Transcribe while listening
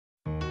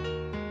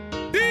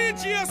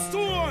DJ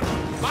Stone,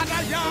 bad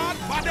a yard,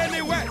 bad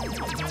anywhere.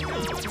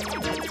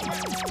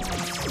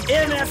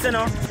 Hey, me say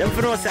no, them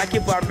for know say I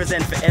keep on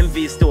present for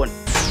Nvtzz Stone.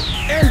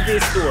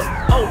 Nvtzz Stone,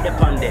 out the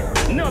pan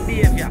them, no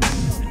behavior.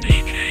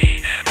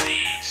 DJ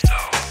Nvtzz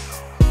Stone.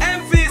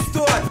 Nvtzz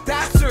Stone,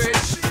 that's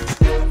rich.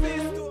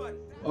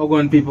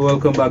 Welcome people,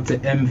 welcome back to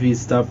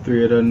Nvtzz Top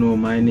 3. I don't know,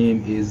 my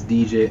name is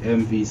DJ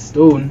Nvtzz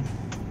Stone,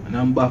 and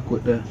I'm back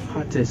with the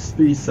hottest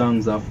 3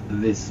 songs of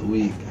this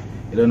week.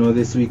 You don't know,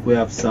 this week we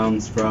have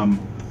songs from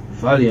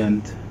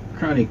Valiant,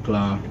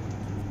 Chronicler,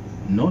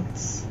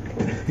 Nvtzz.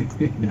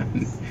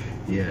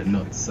 Yeah,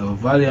 Nvtzz. So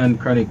Valiant,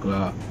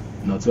 Chronicler,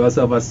 Nvtzz. We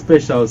also have a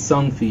special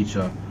song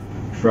feature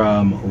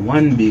from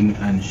One Bing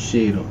and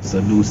Shadow. So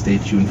do stay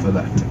tuned for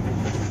that.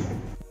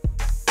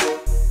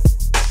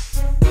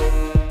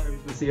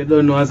 So you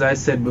don't know, as I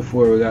said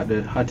before, we got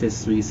the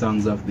hottest 3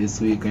 songs of this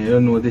week, and you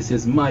don't know, this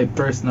is my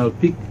personal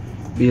pick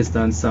based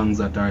on songs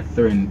that are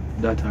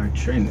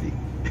trendy.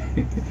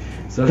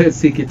 So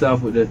let's kick it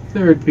off with the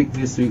 3rd pick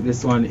this week.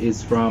 This one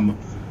is from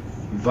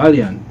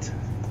Valiant.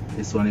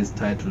 This one is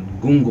titled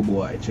Gungo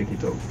Bwoy. Check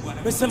it out.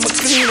 Me say me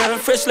clean and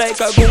fresh like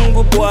a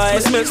Gungo Bwoy. Me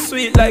smell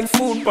sweet like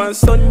food on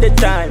Sunday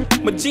time.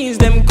 My jeans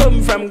them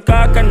come from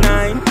Kaka 9.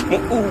 My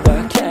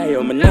Uber carry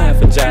on my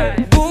knife and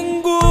jive.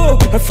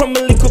 Gungo, I'm from a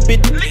little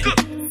bit.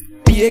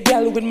 Be a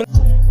gal with my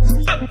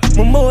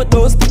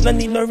motor stick, no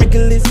need no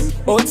wriggles.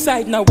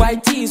 Outside now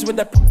white tees with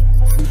a.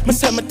 Me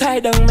say me tie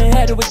down my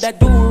head with that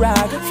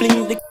do-rag.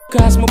 Fling the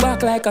across my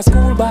back like a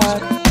school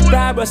bag.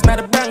 Barbers not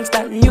the Bronx,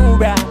 that new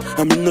rag.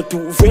 I'm not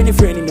too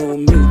friendly, no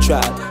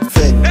mutual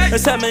friend. Me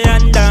say me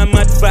under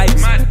mad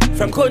vibes.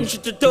 From country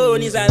to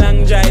town is a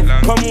long drive.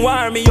 Come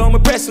warm me, me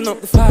pressing up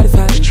the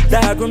 45.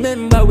 Dog,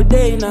 remember we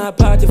day in a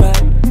party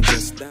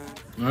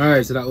vibe.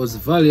 Alright, so that was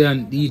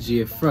Valiant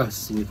DJ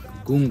Frass with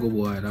Gungo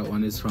Bwoy. That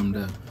one is from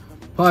the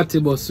Party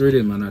Bus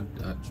Rhythm, and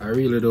I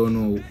really don't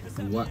know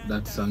what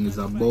that song is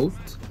about.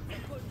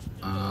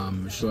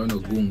 Sure, no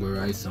Gungo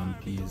rice and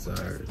peas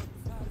are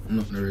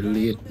nothing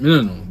relate. Me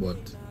don't know,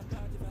 but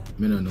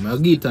me don't know. I'll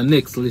get a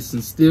next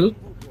listen still,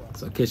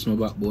 so catch me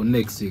back about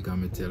next week.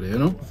 I'm tell you, you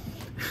know.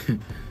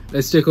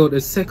 Let's check out the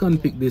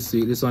 2nd pick this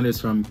week. This one is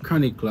from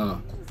Chronicler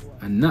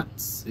and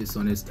Nvtzz. This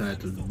one is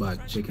titled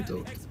Bad. Check it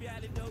out.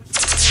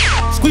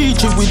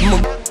 Squeegee with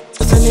my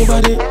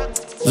anybody.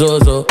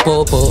 Zozo,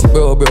 Popo,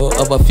 bro,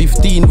 have a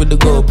 15 with the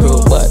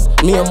GoPro.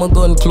 But me and my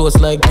gun close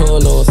like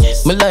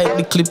Tonos. Me like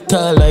the clip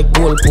tall like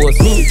goalpost.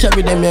 Me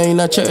carry them here in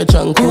a church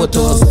and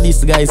quarters.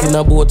 These guys in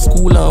a boat,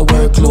 school and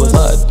work clothes.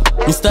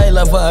 But me style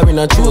a var in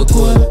a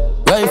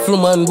chokehold.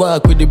 Rifleman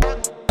walk with the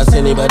as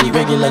anybody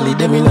regularly.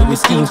 Them in my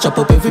schemes, chop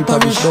up every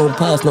parish. Don't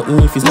pass nothing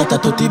if it's not a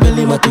 30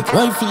 belly-matic.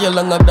 Rifle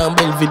longer than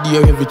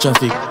Belvedere every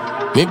traffic.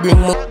 Me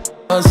bring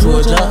my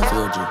soldier.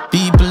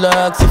 People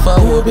ask if I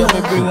hope ya.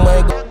 Me bring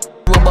my gun.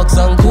 Pro box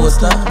and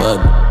coaster,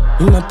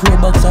 but in a pro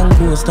box and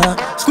coaster.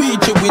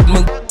 Squeeze you with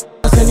me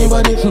as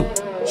anybody.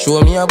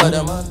 Show me a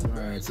bad man.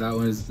 Alright, so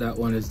that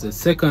one is the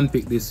 2nd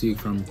pick this week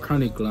from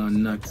Chronicler and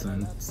Nvtzz,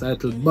 and it's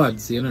titled Bad.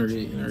 So you don't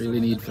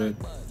really need to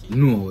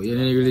know, you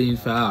don't really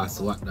need to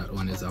ask what that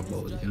one is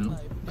about, you know,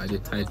 by the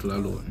title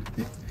alone.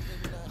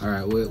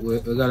 Alright, we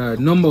got our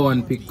number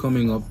 1 pick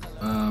coming up,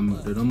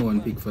 the number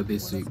 1 pick for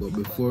this week. But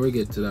before we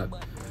get to that,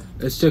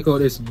 let's check out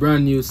this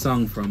brand new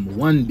song from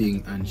One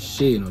Bing and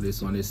Shadow.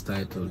 This one is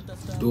titled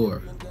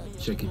Door.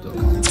 Check it out.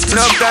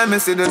 No time I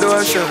see the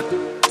door shut.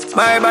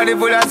 My body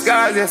full of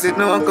scars, yes it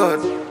no good.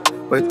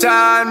 But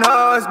time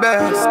knows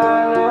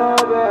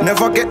best.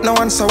 Never get no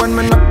answer when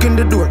me knock in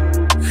the door.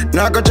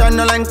 Now go join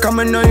the line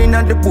coming on in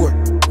at the board.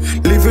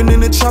 Living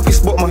in the traffic,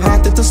 but my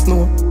heart at the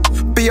snow.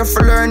 Pay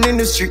for learning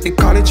the street, the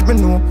college me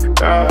know.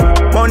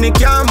 Money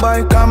can't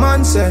buy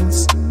common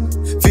sense.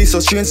 Feel so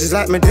strange, it's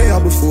like me there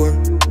before.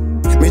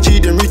 Me G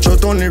them reach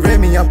out, only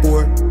rain me a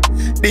poor.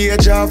 The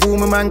age of who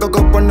my man go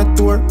up on the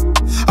tour.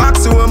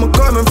 Ask where I'm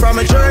coming from,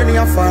 a journey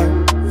I far.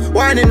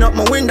 Winding up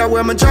my window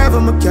where I'm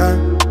driving my car.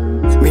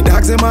 Me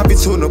dogs them happy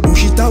so no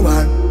bullshit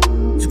tower.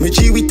 Me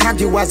G we tag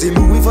you as a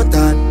Louis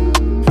Vuitton.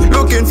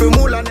 Looking for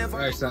moolah never.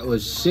 Alright, so that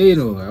was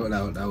Shadow.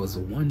 That was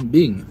One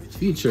Bing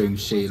featuring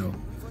Shadow.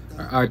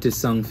 Our artist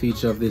song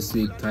feature of this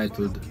week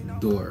titled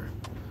Door.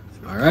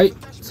 Alright,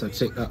 so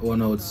check that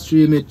one out.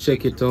 Stream it,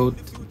 check it out.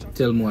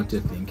 Tell me what you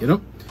think, you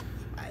know.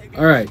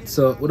 Alright,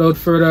 so without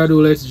further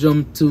ado, let's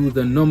jump to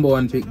the number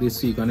 1 pick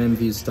this week on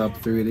Nvtzz Top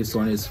 3. This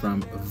one is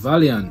from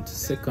Valiant,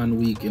 2nd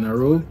week in a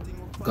row,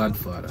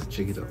 GodFada.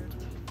 Check it out.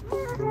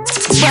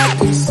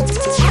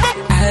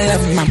 I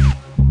love my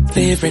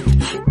favorite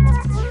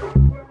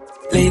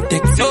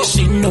latex.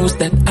 She knows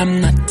that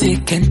I'm not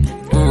taken.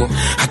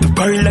 At the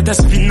barrel let her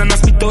spin and a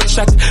spit out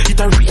shot. Hit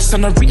a race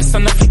and a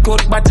flick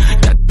out. But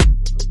that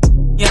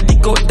yeah,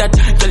 dig out that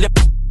girl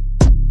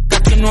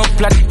got in no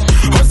flat.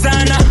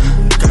 Hosanna,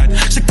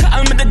 she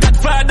call me the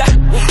GodFada.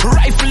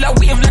 Rifle a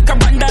wave like a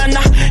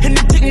bandana.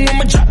 Anything on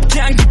my drop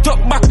can't get up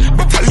back,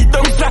 but fall it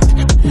down flat.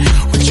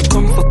 When she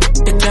come for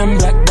it, I'm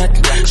like that.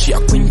 She a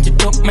quint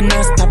it up, man,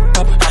 I stop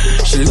up.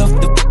 She love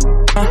the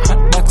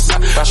hot box.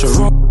 She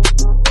rock.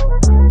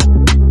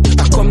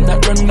 I come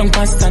that run down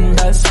past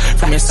sandals.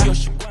 From your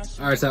social.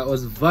 Alright, so that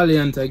was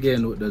Valiant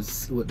again with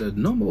the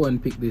number one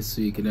pick this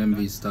week in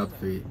Nvtzz top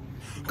 3.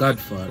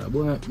 GodFada.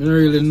 Boy, I don't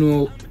really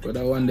know what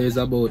that one day is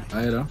about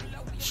either.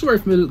 Sure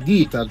if me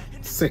get a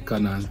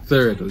second and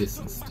third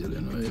listen still,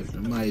 you know. It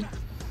might,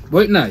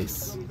 but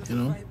nice, you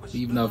know.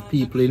 Even have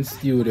people in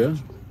studio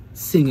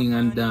singing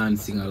and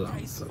dancing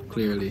along, so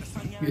clearly.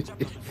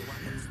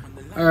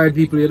 Alright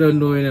people, you don't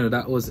know, you know,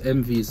 that was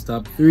Nvtzz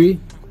top 3.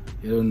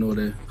 You don't know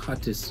the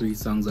hottest 3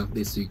 songs of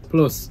this week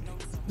plus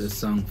the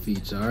song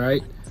feature.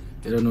 Alright,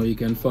 you don't know, you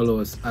can follow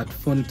us at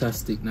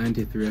Funtastic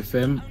 93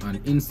 FM on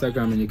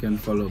Instagram, and you can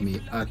follow me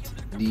at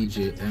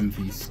DJ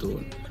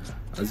Nvtzz.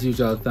 As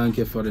usual, thank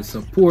you for the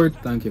support,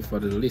 thank you for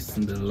the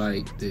listen, the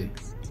like,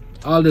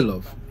 all the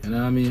love, you know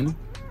what I mean.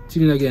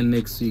 Tune in again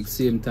next week,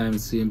 same time,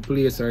 same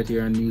place, right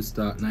here on New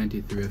Start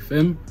 93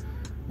 FM.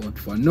 But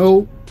for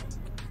now,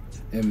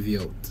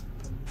 MV out.